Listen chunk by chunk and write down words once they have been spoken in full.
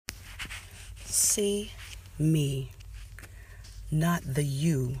See me, not the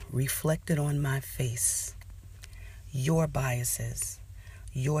you reflected on my face. Your biases,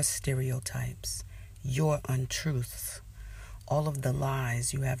 your stereotypes, your untruths, all of the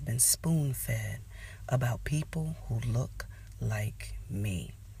lies you have been spoon-fed about people who look like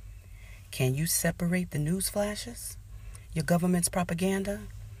me. Can you separate the news flashes, your government's propaganda,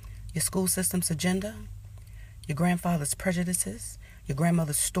 your school system's agenda, your grandfather's prejudices, your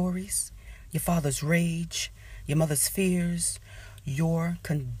grandmother's stories, your father's rage, your mother's fears, your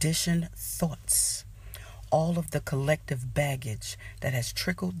conditioned thoughts, all of the collective baggage that has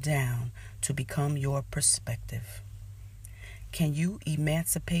trickled down to become your perspective? Can you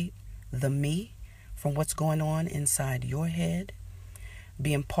emancipate the me from what's going on inside your head?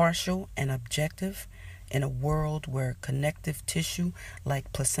 Be impartial and objective in a world where connective tissue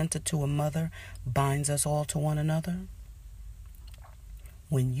like placenta to a mother binds us all to one another?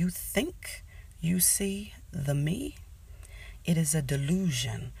 When you think you see the me, it is a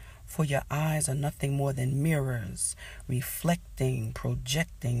delusion, for your eyes are nothing more than mirrors, reflecting,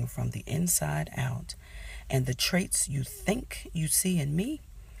 projecting from the inside out. And the traits you think you see in me,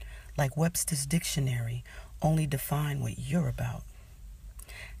 like Webster's dictionary, only define what you're about.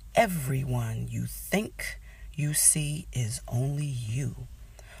 Everyone you think you see is only you,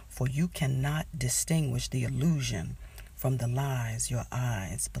 for you cannot distinguish the illusion from the lies your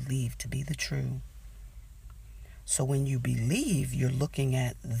eyes believe to be the true. So when you believe you're looking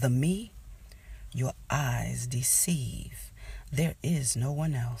at the me, your eyes deceive. There is no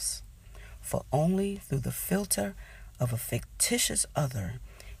one else, for only through the filter of a fictitious other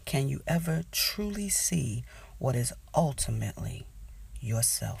can you ever truly see what is ultimately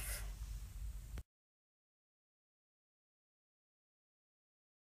yourself.